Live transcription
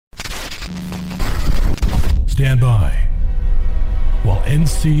stand by while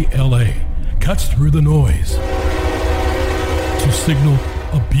NCLA cuts through the noise to signal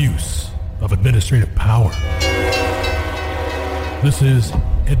abuse of administrative power. This is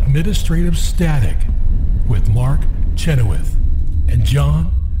Administrative Static with Mark Chenoweth and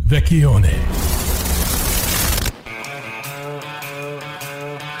John Vecchione.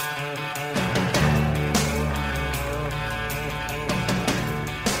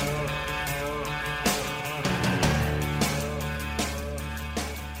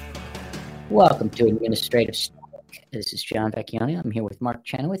 Welcome to Administrative Static. This is John Vecchione. I'm here with Mark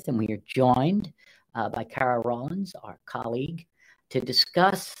Chenoweth, and we are joined by Kara Rollins, our colleague, to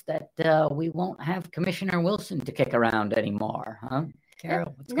discuss that we won't have Commissioner Wilson to kick around anymore, huh? Kara,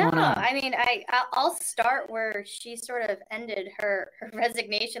 what's going on? I mean, I'll start where she sort of ended her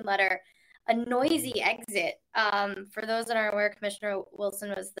resignation letter. A noisy exit. For those that aren't aware, Commissioner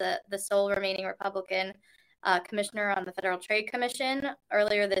Wilson was the sole remaining Republican commissioner on the Federal Trade Commission.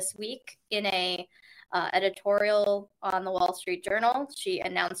 Earlier this week, in a editorial on the Wall Street Journal, she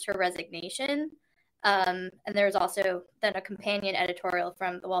announced her resignation. And there was also then a companion editorial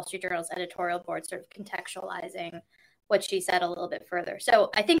from the Wall Street Journal's editorial board, sort of contextualizing what she said a little bit further.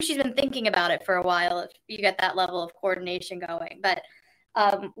 So I think she's been thinking about it for a while, if you get that level of coordination going. But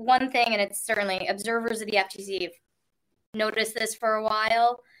one thing, and it's certainly observers of the FTC have noticed this for a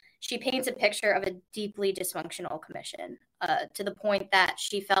while, she paints a picture of a deeply dysfunctional commission, to the point that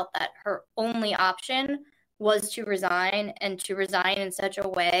she felt that her only option was to resign, and to resign in such a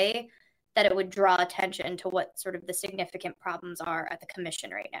way that it would draw attention to what sort of the significant problems are at the commission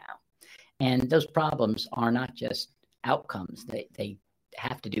right now. And those problems are not just outcomes. They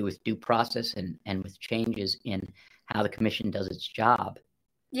have to do with due process and with changes in how the commission does its job.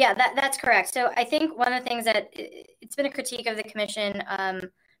 Yeah, that's correct. So I think one of the things that it's been a critique of the commission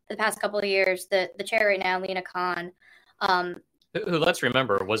the past couple of years, the chair right now, Lina Khan, who, let's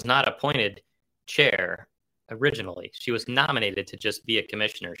remember, was not appointed chair originally. She was nominated to just be a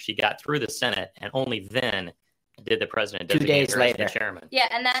commissioner. She got through the Senate, and only then did the president designate her as the chairman. Yeah,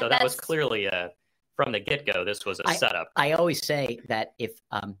 and that was clearly from the get-go. This was a setup. I always say that if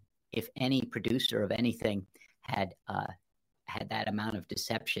any producer of anything had that amount of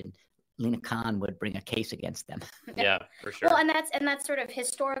deception, Lina Khan would bring a case against them. Yeah, for sure. Well, and that's sort of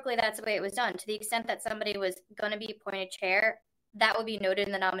historically, that's the way it was done. To the extent that somebody was going to be appointed chair, that would be noted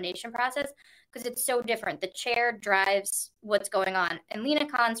in the nomination process, because it's so different. The chair drives what's going on. And Lina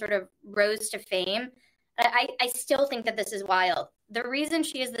Khan sort of rose to fame. I still think that this is wild. The reason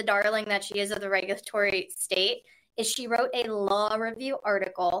she is the darling that she is of the regulatory state is she wrote a law review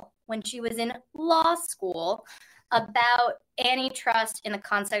article when she was in law school about antitrust in the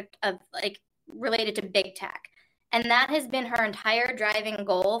concept of related to big tech. And that has been her entire driving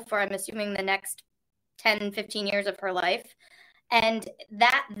goal for, I'm assuming, the next 10, 15 years of her life. And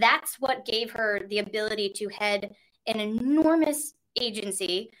that's what gave her the ability to head an enormous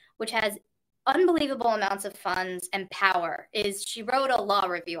agency, which has unbelievable amounts of funds and power. Is she wrote a law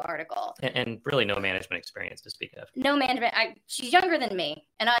review article and really no management experience to speak of. No management. She's younger than me,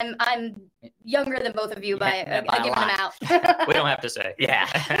 and I'm younger than both of you by a given amount. We don't have to say. Yeah,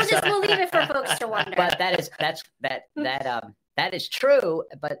 we'll leave it for folks to wonder. But that is true.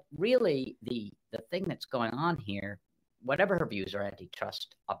 But really, the thing that's going on here, whatever her views are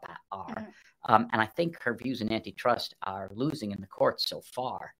antitrust are, and I think her views in antitrust are losing in the courts so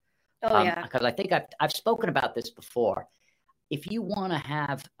far. Oh, yeah. Because I think I've spoken about this before. If you want to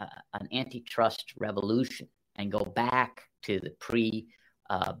have an antitrust revolution and go back to the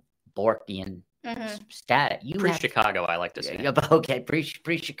pre-Borkian status, pre-Chicago, I like to say. Okay,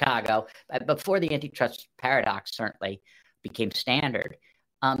 pre-Chicago, before the antitrust paradox certainly became standard.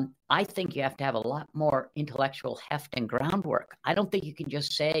 I think you have to have a lot more intellectual heft and groundwork. I don't think you can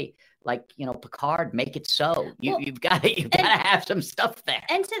just say, Picard, make it so. You've got to have some stuff there.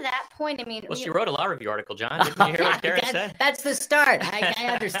 And to that point, I mean, she wrote a law review article, John. Didn't you hear what Kara said? That's the start. I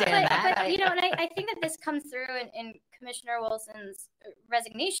understand that. But and I think that this comes through in Commissioner Wilson's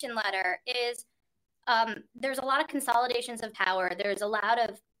resignation letter is there's a lot of consolidations of power. There's a lot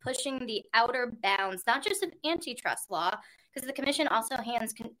of pushing the outer bounds, not just of antitrust law, because the commission also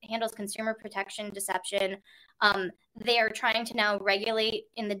handles consumer protection, deception. They are trying to now regulate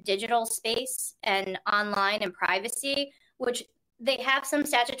in the digital space and online and privacy, which they have some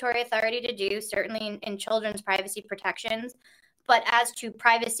statutory authority to do, certainly in children's privacy protections. But as to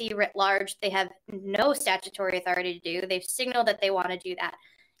privacy writ large, they have no statutory authority to do. They've signaled that they want to do that.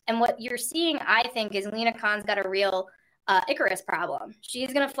 And what you're seeing, I think, is Lina Khan's got a real Icarus problem.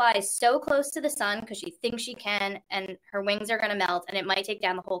 She's going to fly so close to the sun because she thinks she can, and her wings are going to melt, and it might take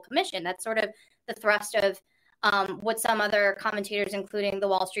down the whole commission. That's sort of the thrust of What some other commentators, including the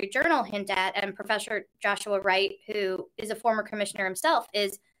Wall Street Journal, hint at, and Professor Joshua Wright, who is a former commissioner himself,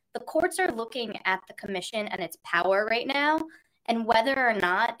 is the courts are looking at the commission and its power right now and whether or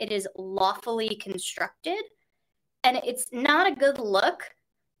not it is lawfully constructed. And it's not a good look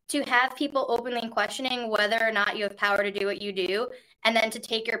to have people openly questioning whether or not you have power to do what you do, and then to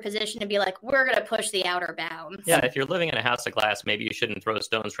take your position and be like, we're going to push the outer bounds. Yeah, if you're living in a house of glass, maybe you shouldn't throw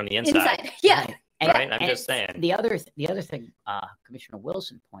stones from the inside. Yeah. Right? I'm just saying. The other thing Commissioner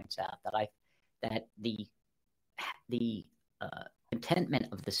Wilson points out that the contentment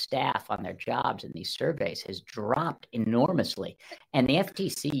of the staff on their jobs in these surveys has dropped enormously. And the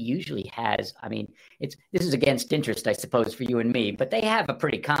FTC usually has, I mean, this is against interest, I suppose, for you and me, but they have a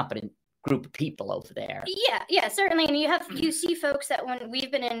pretty competent group of people over there. Yeah, certainly. And you see folks that when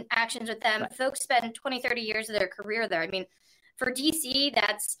we've been in actions with them, right, folks spend 20, 30 years of their career there. I mean, for DC,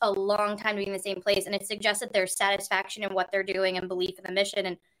 that's a long time to be in the same place. And it suggests that there's satisfaction in what they're doing and belief in the mission.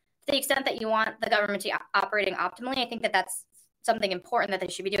 And to the extent that you want the government to be operating optimally, I think that that's something important that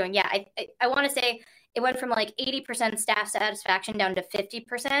they should be doing. Yeah, I want to say it went from like 80% staff satisfaction down to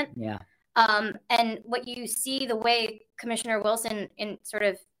 50%. Yeah. And what you see, the way Commissioner Wilson, in sort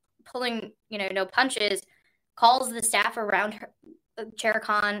of pulling, no punches, calls the staff around her, Chair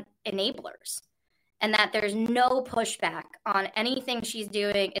Khan, enablers, and that there's no pushback on anything she's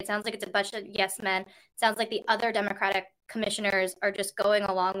doing. It sounds like it's a bunch of yes men. It sounds like the other Democratic commissioners are just going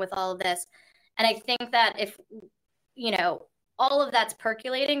along with all of this. And I think that if, all of that's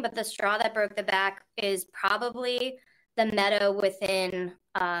percolating, but the straw that broke the back is probably the Meta within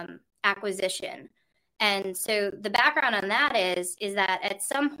acquisition. And so the background on that is that at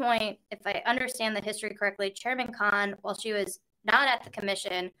some point, if I understand the history correctly, Chairman Khan, while she was not at the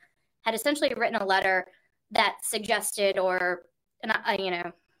commission, had essentially written a letter that suggested, or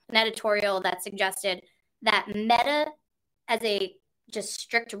an editorial that suggested that Meta, as a just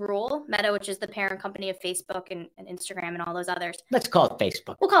strict rule, Meta, which is the parent company of Facebook and Instagram and all those others. Let's call it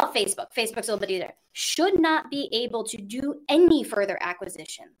Facebook. We'll call it Facebook. Facebook's a little bit easier. Should not be able to do any further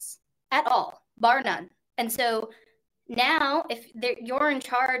acquisitions at all, bar none. And so now, if you're in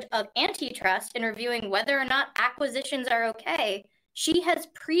charge of antitrust and reviewing whether or not acquisitions are okay, she has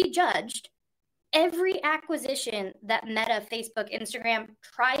prejudged every acquisition that Meta, Facebook, Instagram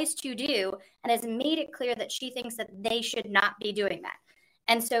tries to do, and has made it clear that she thinks that they should not be doing that.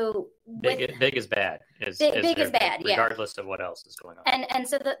 And so big is bad. Big is bad, regardless of what else is going on. And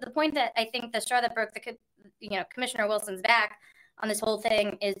so the point that I think the straw that broke Commissioner Wilson's back on this whole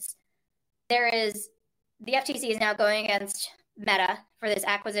thing is the FTC is now going against Meta for this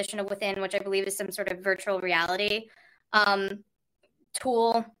acquisition of Within, which I believe is some sort of virtual reality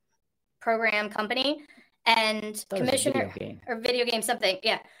tool program company, and video game something.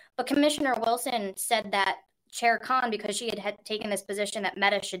 Yeah. But Commissioner Wilson said that Chair Khan, because she had taken this position that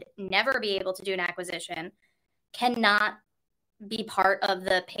Meta should never be able to do an acquisition, cannot be part of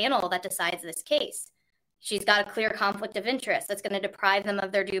the panel that decides this case. She's got a clear conflict of interest that's going to deprive them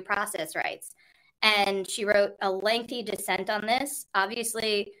of their due process rights. And she wrote a lengthy dissent on this.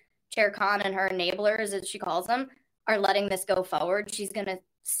 Obviously, Chair Khan and her enablers, as she calls them, are letting this go forward. She's going to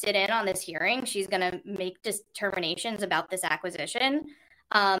sit in on this hearing. She's going to make determinations about this acquisition.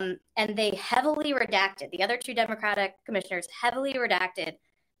 And they heavily redacted, the other two Democratic commissioners heavily redacted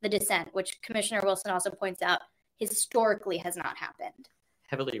the dissent, which Commissioner Wilson also points out historically has not happened.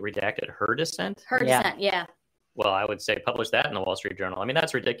 Heavily redacted her dissent? Her dissent, yeah. Well, I would say publish that in the Wall Street Journal. I mean,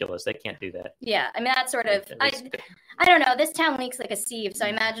 that's ridiculous. They can't do that. Yeah, I mean, that's sort of, I don't know. This town leaks like a sieve, so I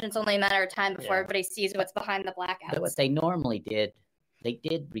imagine it's only a matter of time before everybody sees what's behind the blackouts. But what they normally did, they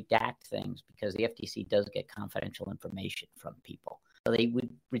did redact things because the FTC does get confidential information from people. So they would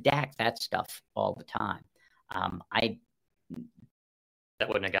redact that stuff all the time. That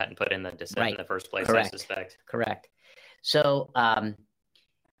wouldn't have gotten put in the dissent in the first place, Correct. I suspect. Correct. So, and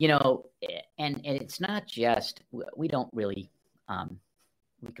it's not just, we don't really,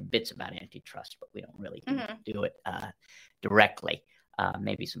 we can bits about antitrust, but we don't really do it directly.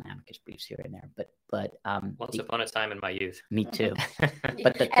 Maybe some amicus briefs here and there, but once upon a time in my youth. Me too.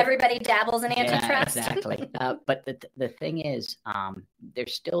 But everybody dabbles in antitrust. Yeah, exactly. But the thing is,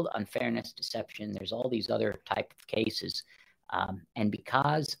 there's still unfairness, deception. There's all these other type of cases, and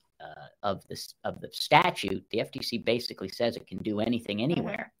because of the statute, the FTC basically says it can do anything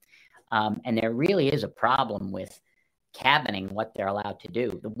anywhere, and there really is a problem with cabining what they're allowed to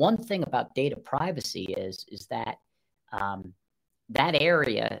do. The one thing about data privacy is that that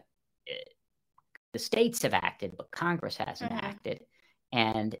area, the states have acted, but Congress hasn't acted.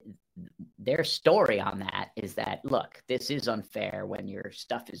 And their story on that is that, look, this is unfair when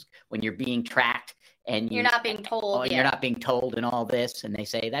when you're being tracked and you're not being told. You're not being told and all this. And they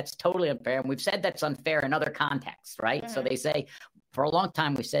say that's totally unfair. And we've said that's unfair in other contexts, right? Mm-hmm. So they say for a long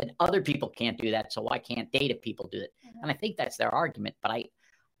time, we said other people can't do that. So why can't data people do it? Mm-hmm. And I think that's their argument. But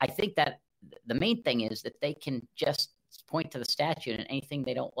I think that the main thing is that they can just point to the statute and anything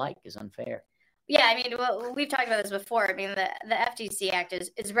they don't like is unfair. Yeah, I mean, we've talked about this before. I mean, the FTC Act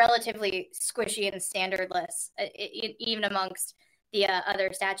is relatively squishy and standardless, even amongst the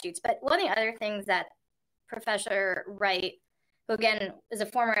other statutes. But one of the other things that Professor Wright, who again is a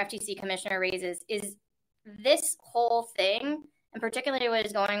former FTC commissioner, raises is this whole thing, and particularly what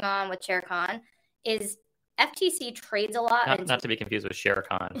is going on with Chair Khan, is FTC trades a lot. Not to be confused with Shere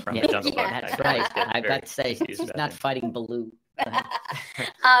Khan from the Jungle Book. That's right. I got to say, he's not fighting Baloo.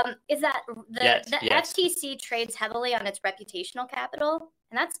 Is that the FTC trades heavily on its reputational capital,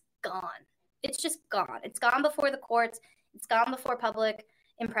 and that's gone. It's just gone. It's gone before the courts. It's gone before public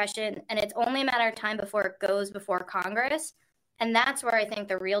impression, and it's only a matter of time before it goes before Congress. And that's where I think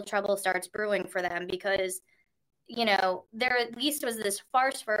the real trouble starts brewing for them, because, you know, there at least was this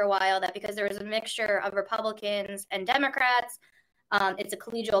farce for a while that because there was a mixture of Republicans and Democrats, it's a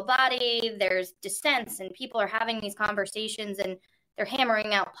collegial body, there's dissents, and people are having these conversations, and they're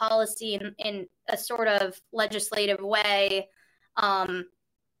hammering out policy in a sort of legislative way.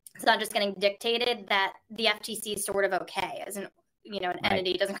 It's not just getting dictated, that the FTC is sort of okay as an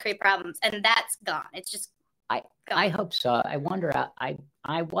entity, doesn't create problems, and that's gone. It's just gone. I hope so. I wonder. I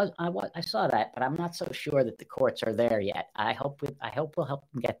saw that, but I'm not so sure that the courts are there yet. I hope we'll help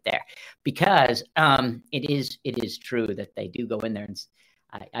them get there, because it is true that they do go in there, and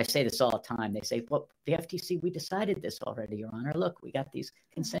I say this all the time. They say, well, the FTC, we decided this already, Your Honor. Look, we got these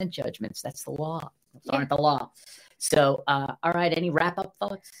consent judgments. That's the law. Those aren't the law. So, all right, any wrap-up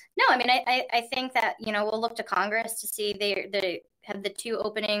thoughts? No, I mean, I think that, we'll look to Congress to see they have the two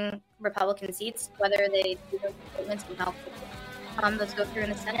opening Republican seats, whether they do those appointments and help those go through in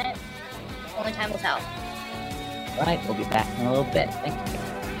the Senate. Only time will tell. All right, we'll be back in a little bit. Thank you.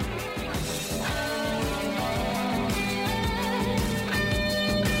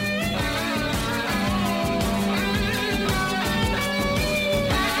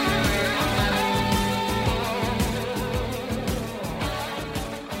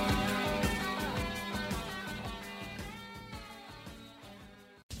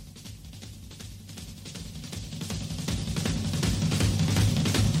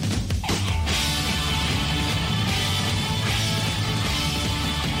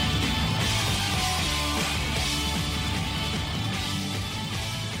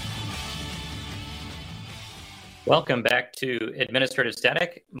 Welcome back to Administrative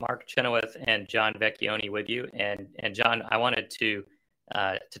Static. Mark Chenoweth and John Vecchione with you. And John, I wanted to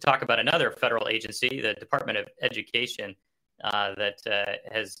talk about another federal agency, the Department of Education, that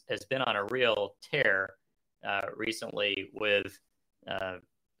has been on a real tear recently with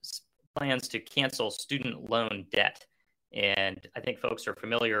plans to cancel student loan debt. And I think folks are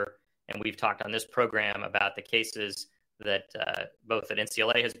familiar, and we've talked on this program about the cases that both that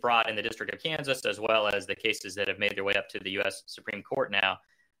NCLA has brought in the District of Kansas, as well as the cases that have made their way up to the U.S. Supreme Court now.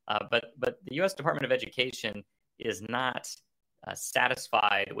 But the U.S. Department of Education is not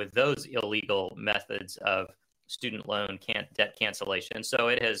satisfied with those illegal methods of student loan debt cancellation. So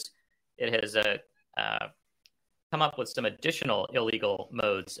it has come up with some additional illegal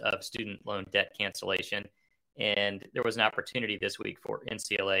modes of student loan debt cancellation. And there was an opportunity this week for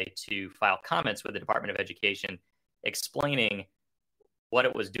NCLA to file comments with the Department of Education explaining what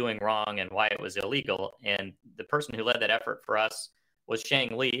it was doing wrong and why it was illegal. And the person who led that effort for us was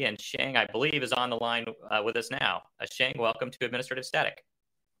Sheng Li. And Sheng, I believe, is on the line with us now. Sheng, welcome to Administrative Static.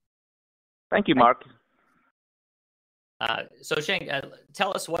 Thank you, Mark. So Sheng,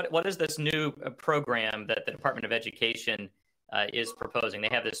 tell us what is this new program that the Department of Education is proposing? They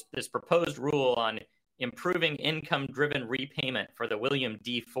have this proposed rule on improving income-driven repayment for the William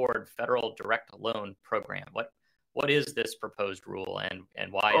D. Ford Federal Direct Loan Program. What is this proposed rule,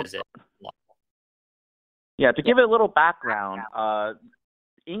 and why is it lawful? Yeah, to give it a little background,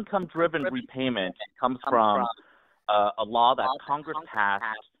 income-driven repayment comes from a law that Congress passed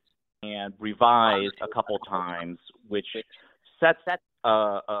and revised a couple times, which sets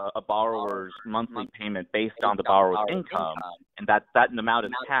a borrower's monthly payment based on the borrower's income, and that amount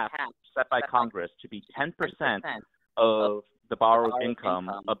is capped, set by Congress, to be 10% of the borrower's income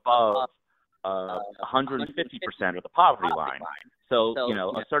above 150% of the poverty line. So,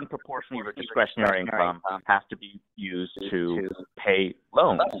 a certain proportion of your discretionary income has to be used to pay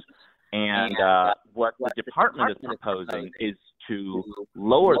loans. And what the department is proposing is to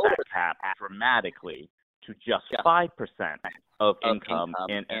lower that cap dramatically to just 5% of income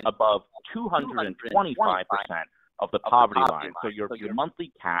and above 225% of the poverty line. So your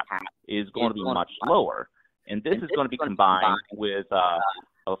monthly cap is going to be much lower. And this is going to be combined with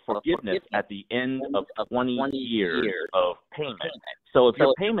a forgiveness at the end of 20 years of payment. So if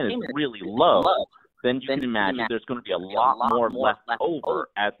your payment is really low, then you can imagine there's going to be a lot more left over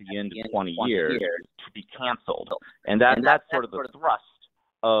at the end of 20 years to be canceled. And that's sort of the thrust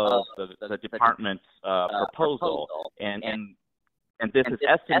of the department's proposal. And this is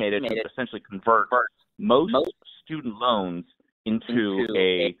estimated to essentially convert most student loans into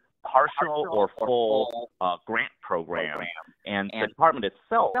a partial or full grant program. And the department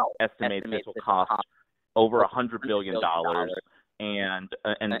itself estimates this will cost over $100 billion, and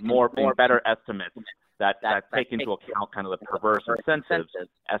better estimates that take into account kind of the perverse incentives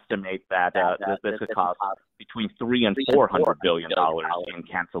estimate that this could cost between $300 and $400 billion in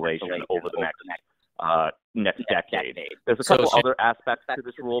cancellation over the next decade. There's a couple other aspects to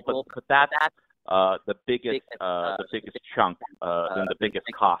this rule, but that's the biggest chunk and the biggest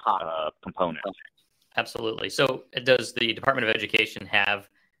cost component. Absolutely. So does the Department of Education have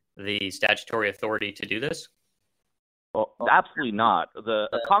the statutory authority to do this? Well, absolutely not. The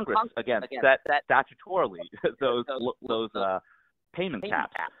Congress, again, set statutorily those payment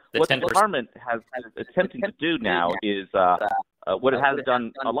caps. What the department has attempting to do now is what it has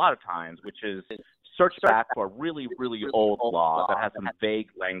done a lot of times, which is search back for a really, really old law that has some vague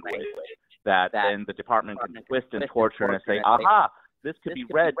language that then the department can twist and torture and say, aha, this could be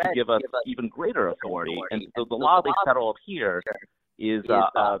read to give us even greater authority. And so the law they settled here is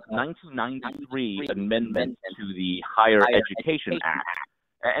a 1993 amendment to the Higher Education Act.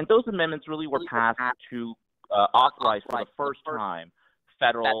 And those amendments really were passed to authorize for the first time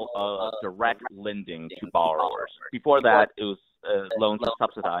federal direct lending to borrowers. Before that, it was loans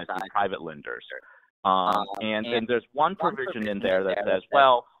subsidized by private lenders. And then there's one provision in there that says,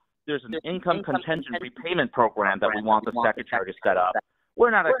 well, there's an income contingent repayment program that we want the secretary to set up. We're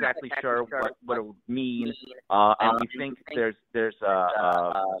not exactly sure what it would mean, and we think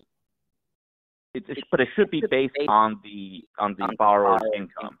but it should be based on the borrower's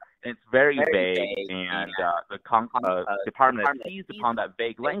income. And it's very vague, and the department has seized upon that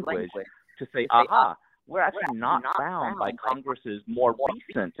vague language to say, aha, we're actually not bound by Congress's more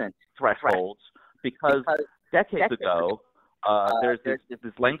recent thresholds, because decades ago, there's this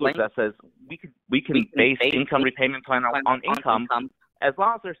language that says we can base income repayment plan on income as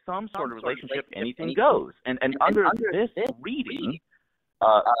long as there's some sort of relationship. Anything goes, and under this reading,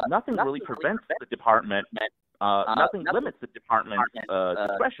 nothing really prevents the department. Nothing limits the department's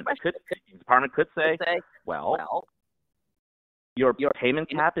discretion. The department could say, well, your payment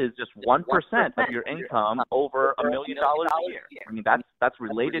cap is just 1% of your income over $1 million a year. I mean, that's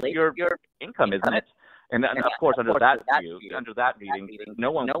related to your income, isn't it? And of course, under that reading,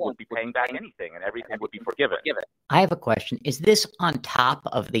 no one would be paying back anything, and everything would be forgiven. I have a question. Is this on top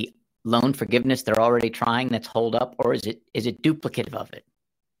of the loan forgiveness they're already trying that's hold up, or is it duplicative of it?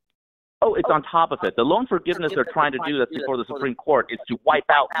 Oh, it's on top of it. The loan forgiveness they're trying to do that's before the Supreme Court is to wipe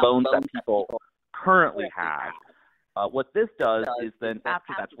out loans that people currently have. What this does is then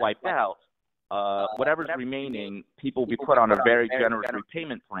after that's wiped out, whatever's remaining, people will be put on a very generous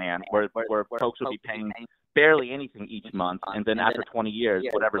repayment plan where folks will be paying barely anything each month, and then after 20 years,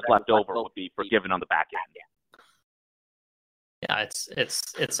 whatever's left over will be forgiven on the back end. Yeah,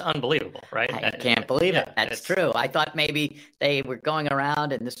 it's unbelievable, right? I can't believe it. That's true. I thought maybe they were going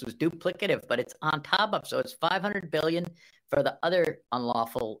around and this was duplicative, but it's on top of. So it's $500 billion for the other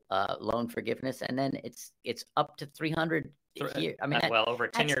unlawful loan forgiveness, and then it's up to $300 a year. I mean, over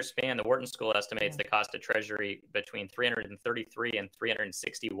a 10-year span, the Wharton School estimates the cost of Treasury between $333 and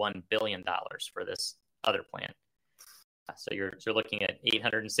 $361 billion for this other plan. So you're looking at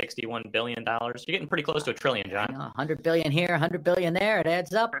 $861 billion. You're getting pretty close to $1 trillion, John. $100 billion here, $100 billion there. It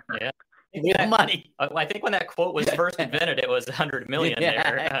adds up. Yeah, money. I think when that quote was first invented, it was $100 million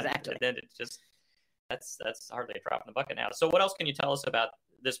there. Exactly. Then it's just that's hardly a drop in the bucket now. So what else can you tell us about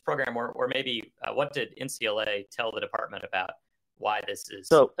this program, or maybe what did NCLA tell the department about why this is?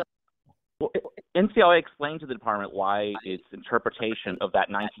 So NCLA explained to the department why its interpretation of that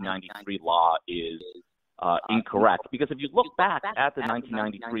 1993 law is incorrect, because if you look back at the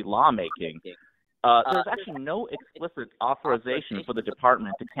 1993 lawmaking, there's actually no explicit authorization for the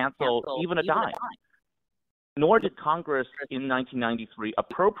department to cancel even a dime. Nor did Congress in 1993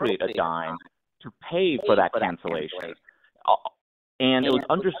 appropriate a dime to pay for that cancellation. And it was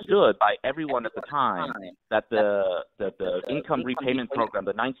understood by everyone at the time that the income repayment program,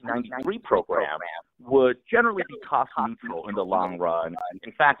 the 1993 program, would generally be cost neutral in the long run.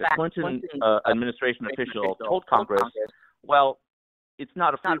 In fact, a Clinton administration official told Congress, well, it's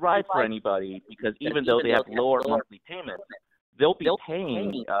not a free ride for anybody because even though they have lower monthly payments, they'll be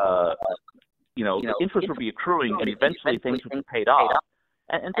paying, the interest will be accruing and eventually things will be paid off.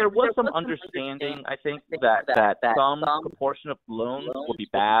 And there was some understanding, I think, that some proportion of loans will be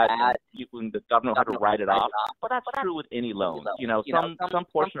bad and the government will have to write it off. But that's true with any loan. Some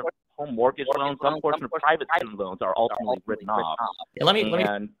portion of home mortgage loans, some portion of private student loans are ultimately written off. Yeah, let me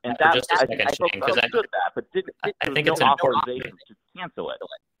that, just a second, because I understood that, but I think no it's an important authorization to cancel it.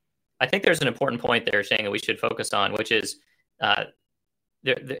 I think there's an important point there, Sheng, that we should focus on, which is,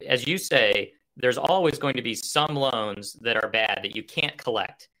 as you say, there's always going to be some loans that are bad that you can't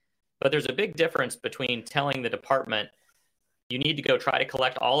collect. But there's a big difference between telling the department, you need to go try to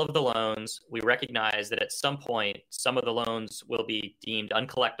collect all of the loans. We recognize that at some point, some of the loans will be deemed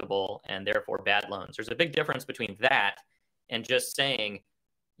uncollectible and therefore bad loans. There's a big difference between that and just saying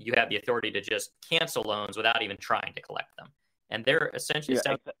you have the authority to just cancel loans without even trying to collect them. And they're essentially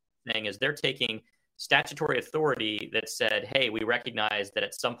saying is they're taking statutory authority that said, hey, we recognize that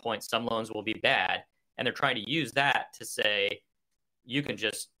at some point some loans will be bad, and they're trying to use that to say you can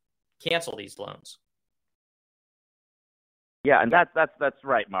just cancel these loans. Yeah, and that's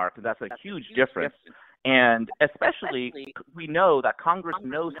right, Mark. That's a huge difference. And especially, we know that Congress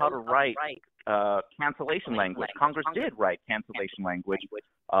knows how to write cancellation language. Congress did write cancellation language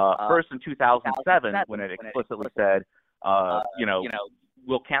first in 2007 when it explicitly said,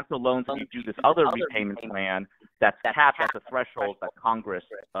 we'll cancel loans if you do this other repayment plan that's capped at the threshold that Congress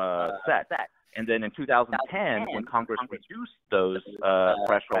set. And then in 2010, when Congress reduced those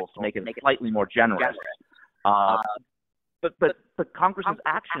thresholds to make it slightly more generous. But Congress's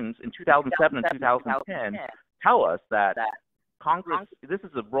actions in 2007 and 2010 tell us that Congress, this is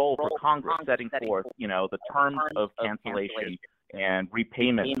a role for Congress setting forth, the terms of cancellation and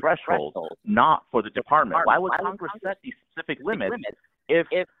repayment thresholds, not for the department. Why would Congress set these specific limits if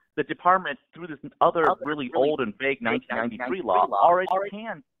the department, through this other really old and vague 1993 law, already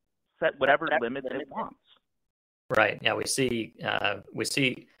can set whatever limits it wants? Right. Yeah, we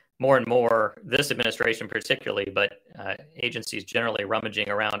see more and more, this administration particularly, but agencies generally rummaging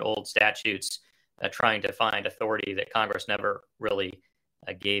around old statutes, trying to find authority that Congress never really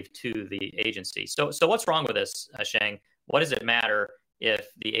gave to the agency. So what's wrong with this, Sheng? What does it matter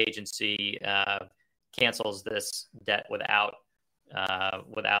if the agency cancels this debt without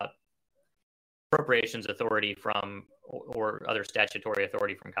appropriations authority from or other statutory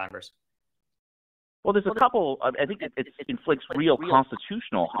authority from Congress? Well, there's a couple. I think it inflicts real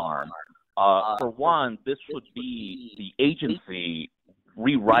constitutional harm. For one, this would be the agency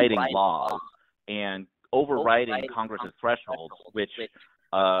rewriting laws and overriding Congress's thresholds, which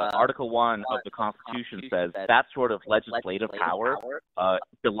Article 1 of the Constitution says that sort of legislative power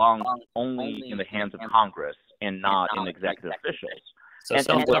belongs only in the hands of Congress and not in executive officials. So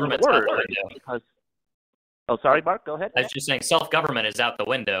self-government's out the window. Because, oh, sorry, Mark, go ahead. I was just saying self-government is out the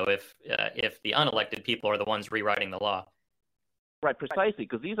window if the unelected people are the ones rewriting the law. Right, precisely,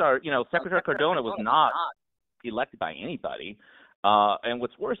 because these are, Secretary Cardona was not elected by anybody. And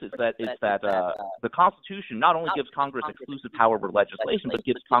what's worse is that the Constitution not only gives Congress exclusive power over legislation, but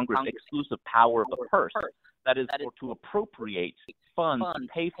gives Congress exclusive power of the purse. That is, to appropriate funds to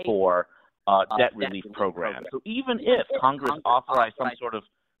pay for debt relief programs. So even if Congress authorized some sort of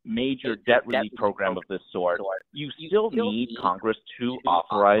major debt relief program of this sort, you still need Congress to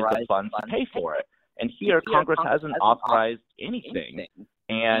authorize the funds to pay for it. And here, Congress hasn't authorized anything.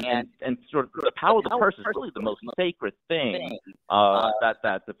 And sort of the power of the purse is really the most sacred thing that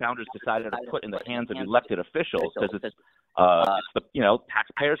the founders decided to put in the hands of elected officials, because it's the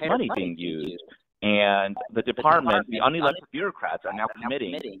taxpayers' money being used. And the department, the unelected bureaucrats are now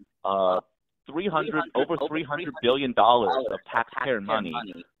committing over $300 billion of taxpayer money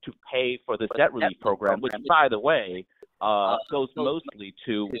to pay for this debt relief program, which, by the way, goes mostly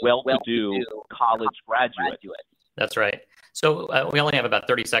to well-to-do college graduates. That's right. So we only have about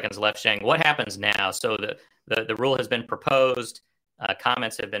 30 seconds left, Sheng. What happens now? So the rule has been proposed,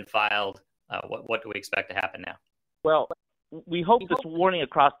 comments have been filed. What do we expect to happen now? Well, we hope this warning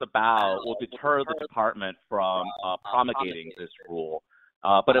across the bow will deter the department from promulgating this rule.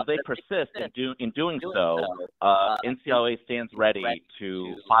 But if they persist in doing so, NCLA stands ready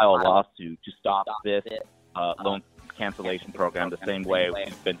to file a lawsuit to stop this loan cancellation program the same way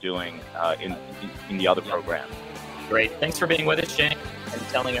we've been doing in the other programs. Great. Thanks for being with us, Sheng, and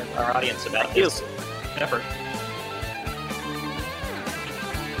telling our audience about this effort.